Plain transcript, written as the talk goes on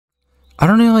I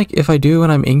don't know, like, if I do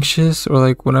when I'm anxious or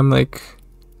like when I'm like,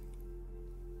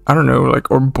 I don't know,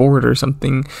 like, or bored or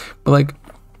something, but like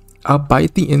I'll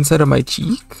bite the inside of my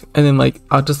cheek and then like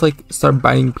I'll just like start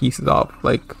biting pieces off,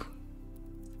 like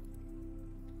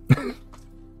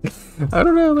I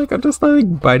don't know, like I'm just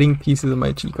like biting pieces of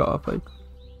my cheek off, like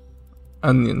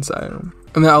on the inside, and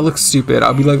then I'll look stupid.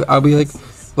 I'll be like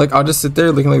I'll just sit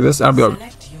there looking like this and I'll be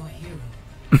like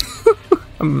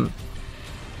I'm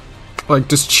like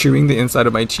just chewing the inside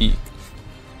of my cheek.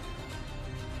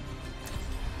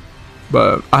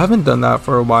 But I haven't done that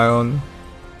for a while,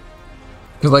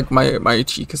 cause like my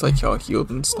cheek is like all healed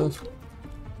and stuff.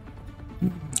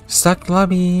 Stack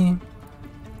lobby.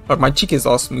 Like my cheek is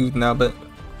all smooth now, but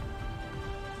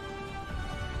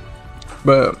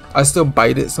I still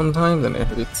bite it sometimes and it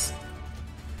hurts.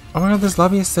 Oh my god, this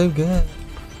lobby is so good.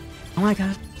 Oh my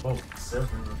god.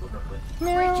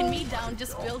 Breaking me down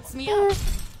just builds me up.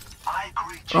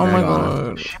 Oh my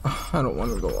god. I don't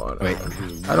want to go on. Wait.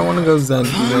 I don't want to go Zen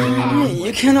either.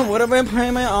 You can avoid it by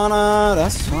playing my Ana.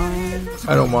 That's fine.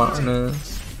 I don't want Ana.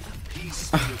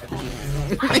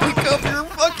 Make up your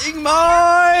fucking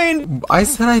mind! I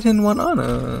said I didn't want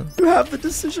Ana. You have the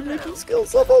decision-making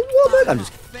skills of a woman. I'm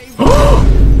just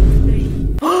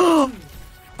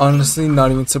honestly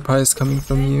not even surprised coming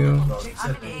from you.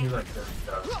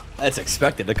 That's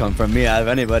expected to come from me out of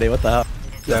anybody. What the hell?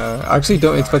 Yeah, I actually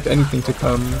don't expect anything to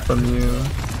come from you.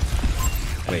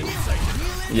 Wait.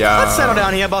 Yeah. Let's settle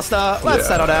down here, Buster. Let's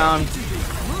settle down.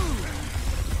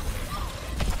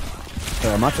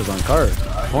 Oh, Macho's on card.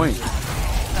 Point.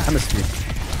 Chemistry.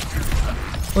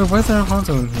 Wait, why is there a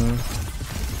Hanzo in here?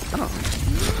 I don't know.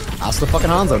 Ask the fucking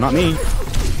Hanzo, not me.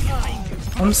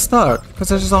 I'm stuck, because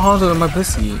there's just a Hanzo in my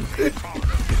pussy.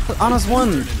 Ana's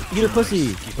one. Eat a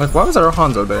pussy. Like, why was there a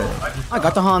Hanzo there? I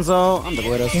got the Hanzo. I'm the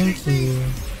greatest. Thank you.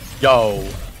 Yo.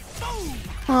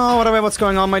 Oh, whatever. What's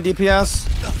going on, my DPS?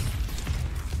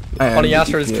 Funny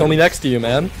Astro just killed me next to you,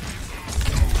 man.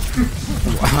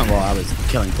 Well, I was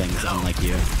killing things unlike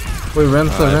you. Wait,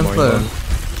 Rensla.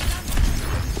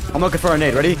 I'm looking for a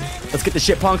nade. Ready? Let's get the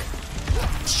shit, punk.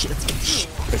 Shit, let's get the shit.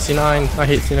 C9. I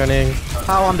hate C9ing.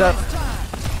 How? I'm dead.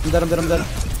 I'm dead.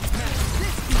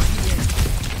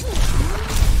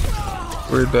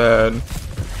 We're dead.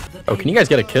 Oh, can you guys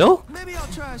get a kill?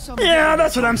 Yeah,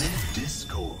 that's what I'm saying.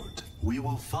 Discord, we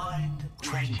will find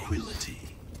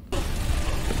tranquility.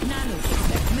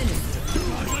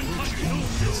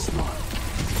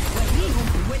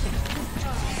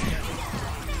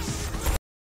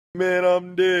 Man,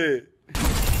 I'm dead.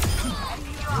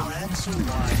 Your answer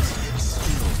lies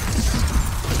in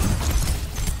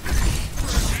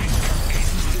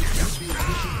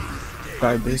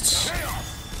Bye, bitch.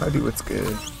 I do what's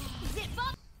good.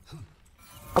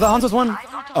 Oh, the Hanzo's one.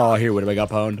 Oh, here, what have I got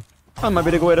pwned? I'm my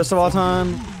big greatest of all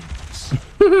time.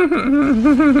 He's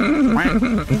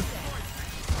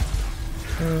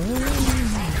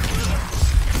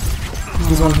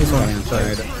one.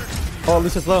 Oh,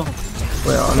 Lucius low.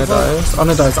 Wait, Ana dies.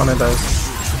 Ana dies.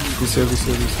 Lucio.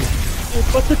 Oh,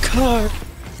 but the car.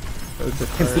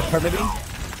 Can sleep car, maybe?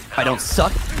 I don't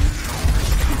suck.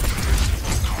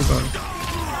 He's on.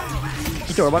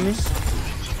 You throw on me?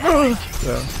 Yeah.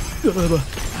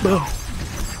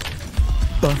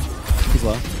 He's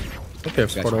low. Okay,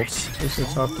 portals. This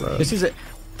is top left. This is it.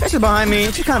 Fisher behind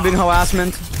me. She's kind of being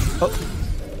harassment. Oh,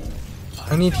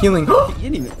 I need healing. you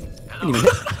didn't even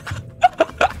hit.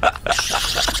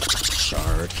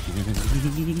 Shark.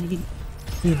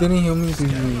 You didn't heal me,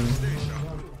 did you?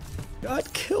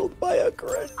 Got killed by a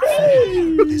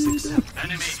grenade.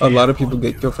 A lot of people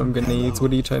get killed from grenades.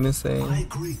 What are you trying to say? I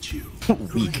greet you.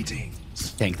 Weak.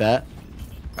 Tank that.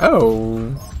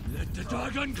 Oh.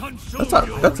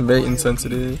 That's very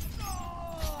insensitive.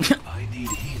 I need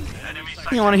healing.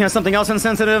 You want to hear something else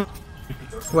insensitive?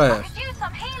 What?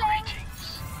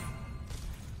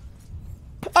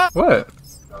 What?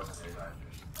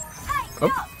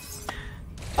 Oh,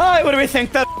 Alright, what do we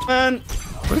think that, man?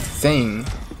 what is he saying?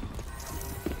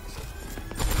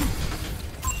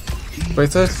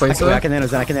 Wait, I can nano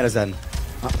Zen.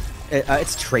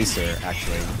 It's Tracer,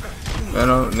 actually.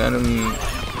 Nano.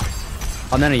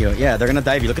 I'll nano you. Yeah, they're gonna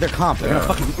dive you. Look at their comp. They're gonna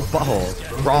fucking eat your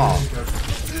butthole. Raw.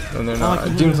 No, they're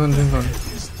not. Doom's one.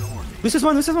 Lucius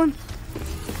one.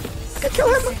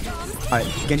 Kill him. Alright,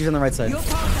 Genji's on the right side.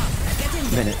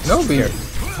 Minute. No, beer.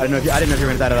 I didn't know if you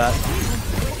were gonna die to that.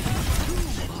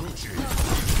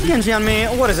 Genji on me.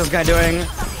 What is this guy doing?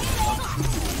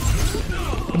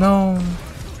 No.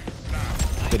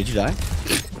 Wait, did you die?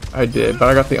 I did, but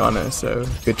I got the honor, so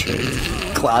good trade.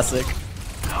 Classic.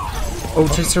 Oh,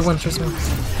 Tracer one.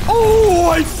 Oh,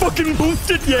 I fucking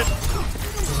boosted yet.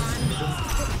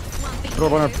 Throw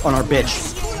it on our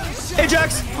bitch.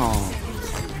 Ajax! Oh.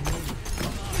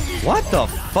 What the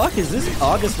fuck is this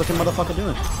August looking motherfucker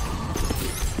doing?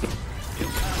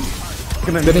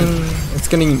 Come in. It's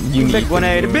getting unique. Big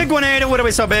 180. Big 180. What are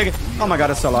we so big? Oh my god,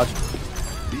 it's so large.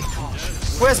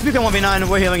 We're speaking 1v9.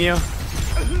 We're healing you.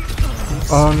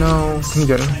 Oh no. Can you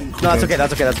get him? No, that's okay.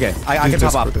 That's okay. That's okay. I can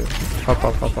pop up.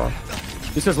 Pop up.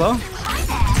 This is low?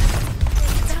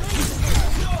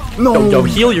 No. Yo,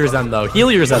 heal your Zen though.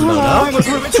 Heal your Zen though, I no? was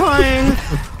really trying.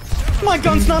 My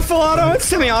gun's not full auto. It's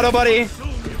semi-auto, buddy.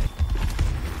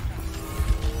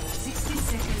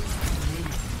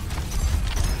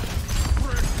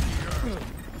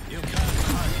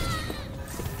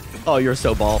 Oh, you're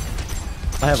so ball.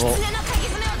 I have ult.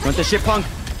 Want this shit, punk?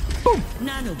 Boom.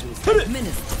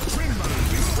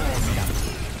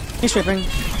 He's stripping.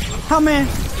 Help me.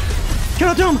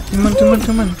 Kill him.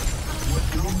 Come on.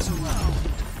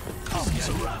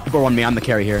 People on me. I'm the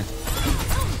carry here.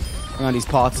 Around these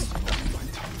pots.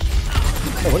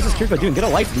 Oh, what is this character doing? Get a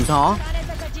life boost, huh?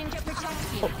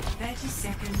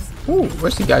 Ooh,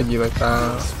 where's the guy be like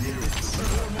that?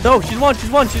 No, she's one.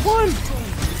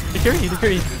 The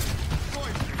carry.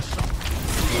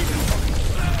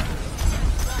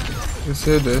 Let's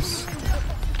hear this.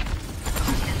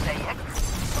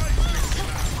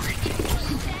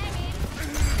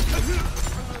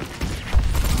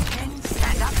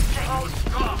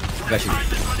 Got you.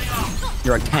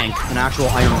 You're a tank, an actual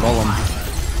iron golem.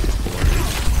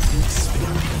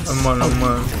 I'm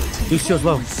on. Lucio's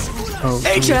low. Oh,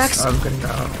 Ajax! I'm getting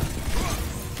out.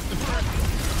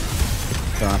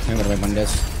 I'm gonna win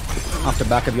this. Off the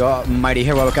back of your mighty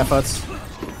heroic efforts.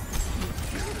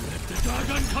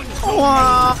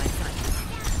 Wah!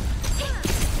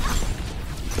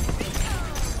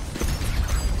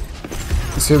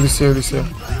 Let's hear.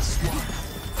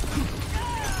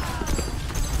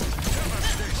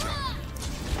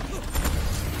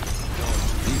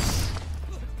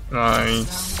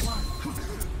 Nice.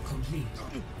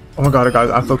 Oh my god, guys,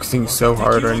 I'm focusing so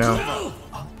hard right now.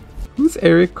 Who's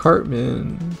Eric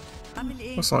Cartman?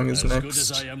 What song is As good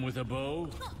next? as I am with a bow,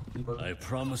 I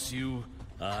promise you,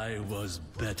 I was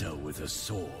better with a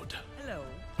sword.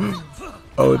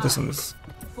 Oh, this one's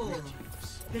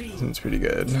pretty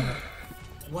good.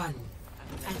 What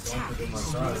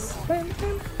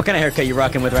kind of haircut you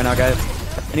rocking with right now, guys?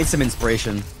 I need some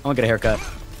inspiration. I want to get a haircut.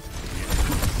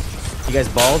 You guys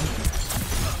bald?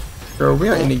 Girl, we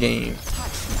are in the game.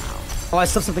 Oh, I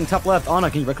still have something top left.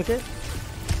 Anna, can you right click it?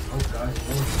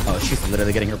 Oh, she's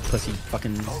literally getting her pussy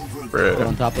fucking Bruh, put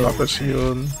on top drop of. a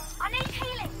shield.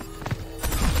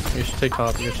 You should take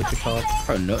top.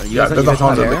 Oh no, you Yeah, guys, there's you a guys don't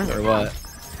Honda have there. hair or what?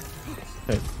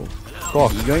 Okay, cool. Go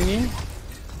off. You going me?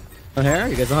 No hair?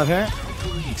 You guys don't have hair?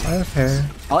 I have hair.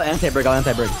 I'll anti-brig.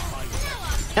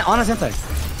 Yeah, Anna's anti.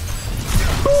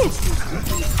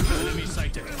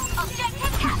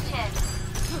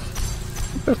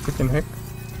 What the freaking heck?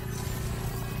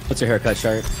 What's your haircut,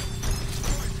 Shark?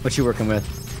 What you working with?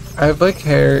 I have like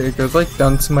hair. It goes like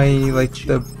down to my like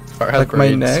my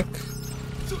neck.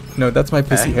 No, that's my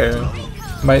pussy hair.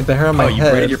 The hair on my Oh, you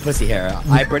head. braided your pussy hair.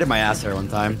 I braided my ass hair one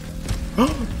time.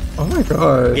 Oh my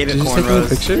god. Gave it Did you take any cornrows.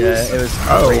 pictures? Yeah, it was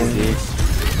Oh. crazy.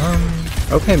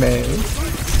 Okay, man.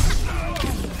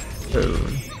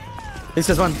 Oh. This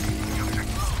is one.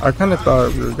 I kind of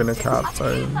thought we were gonna cap.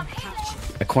 Sorry.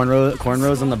 A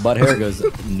cornrows on the butt hair goes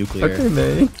nuclear. Okay,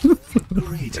 man.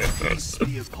 Great must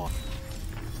be a pot.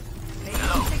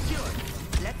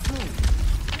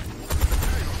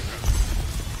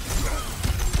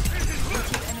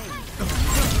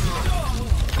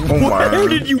 Oh my. Where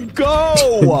did you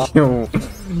go? Yo.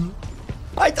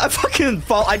 I fucking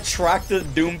fall. I tracked the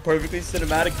Doom perfectly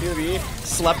cinematic POV,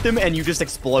 slept him, and you just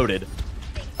exploded.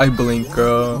 I blink,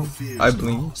 girl. I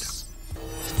blinked.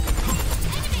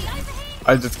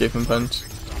 I just gave him punch.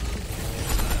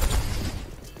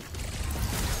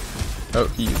 Oh,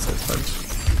 he used his punch.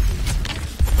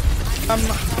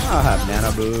 I'll have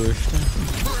nano boost.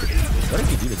 What did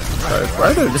you do to that? Sorry,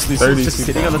 why are there just 30 just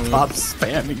sitting people on the top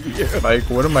spamming you. Like,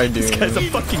 what am I doing? This guy's a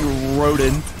fucking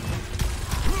rodent.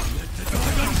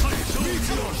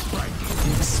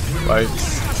 Like,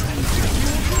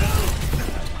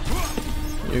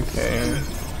 okay.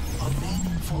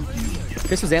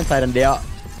 Chris was anti and out.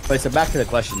 But so back to the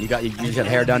question. You just have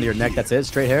hair down to your neck. That's it.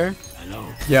 Straight hair.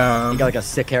 Yeah. You got like a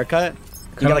sick haircut.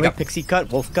 You got like a pixie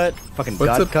cut, wolf cut, fucking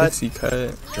What's god a cut, pixie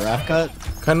cut? giraffe cut.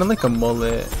 Kind of like a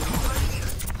mullet.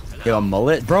 You have a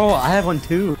mullet, bro. I have one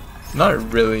too.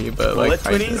 Not really, but Mullet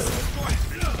like.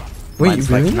 twinnies? Wait, Mine's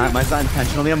really? mine's not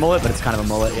intentionally a mullet, but it's kind of a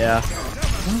mullet. Yeah.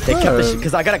 They kept this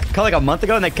because I got a cut like a month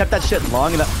ago, and they kept that shit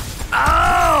long. And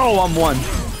ow, I'm one.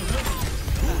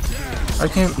 I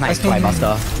can't. Nice I play, can't.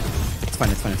 Buster. It's fine,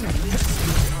 it's fine, it's fine.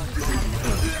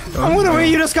 Oh, what are we?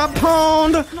 You just got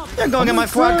pwned! You're going in my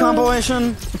flag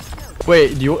compilation!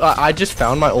 Wait, do you? I just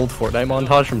found my old Fortnite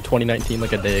montage from 2019,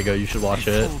 like a day ago. You should watch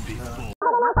it.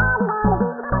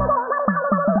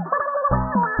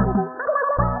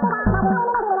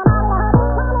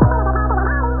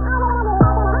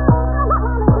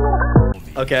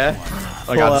 Okay.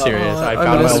 Like, I'm serious. I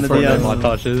found my old Fortnite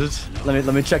montages.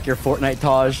 Let me check your Fortnite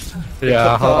Taj.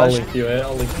 Yeah, I'll link you it.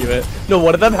 I'll link you it. No,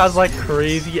 one of them has like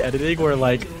crazy editing where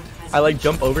like I like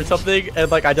jump over something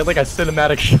and like I did like a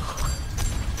cinematic shot.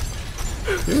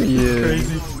 Yeah.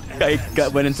 Crazy. I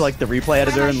went into like the replay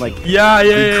editor and like Yeah.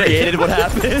 created what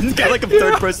happened. Got like a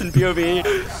third person POV.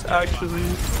 Actually.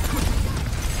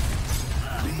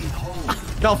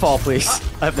 Don't fall, please.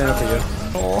 I have mana for you.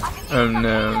 Oh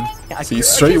no. See,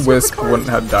 straight Wisp wouldn't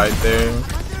have died there.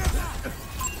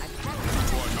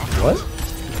 What?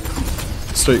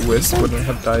 Straight Wisp wouldn't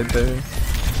have died there.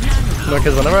 No,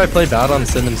 because whenever I play bad on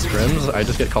Sim and Scrims, I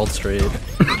just get called straight.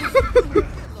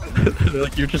 They're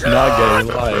like, you're just not gay,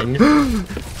 you're lying.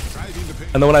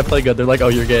 And then when I play good, they're like, oh,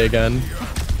 you're gay again.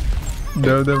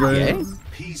 No, they're right.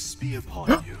 Peace be upon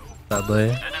you.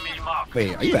 Sadly.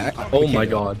 Wait, are you back? Oh my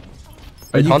god.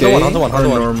 Are you Hanzo gay one, Hanzo one, or Hanzo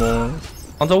one. normal?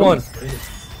 Hanzo one.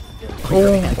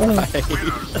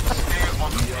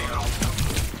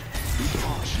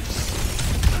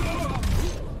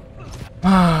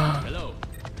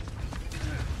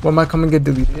 Why am I coming get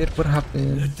deleted? What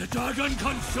happened? The dragon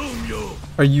consume you.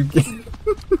 Are you gay?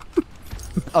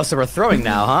 Oh, so we're throwing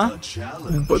now, huh?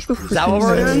 What the that what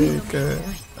we're doing? heck?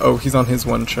 Oh, he's on his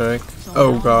one check.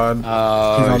 Oh god.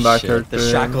 Oh, He's on that shit. character.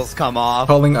 The shackles come off.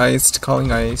 Calling iced,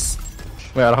 calling ice.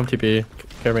 Wait, I don't have TP.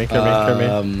 Carry me, carry me, carry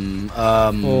me.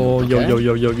 Oh, yo, okay. yo,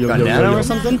 yo, yo, yo, Got yo, nano yo, or yo.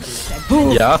 something?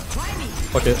 Yeah.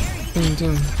 Fuck it. Ding,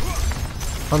 ding.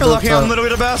 You're lucky I'm literally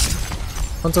the best.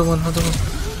 Hunter one, Hunter one.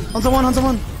 Hunter one, Hunter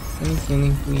one.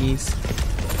 Anything, please.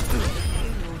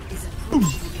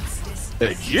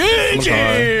 GG!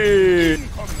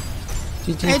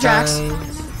 GG, Hey, Jax.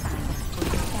 guys.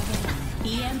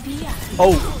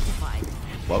 Oh.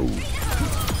 Whoa.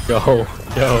 Yo,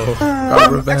 yo.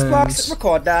 Got revenge. Xbox,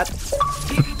 record that.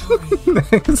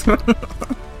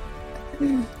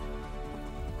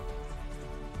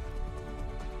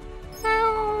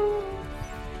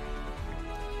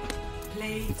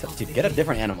 Dude, get a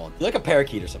different animal. Like a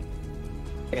parakeet or something.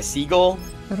 Like a seagull.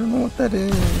 I don't know what that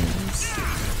is.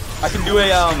 I can do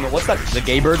a, what's that? The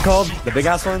gay bird called? The big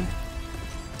ass one?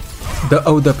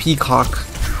 The peacock.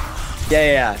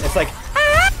 Yeah. It's like,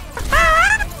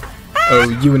 Oh,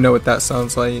 you would know what that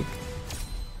sounds like.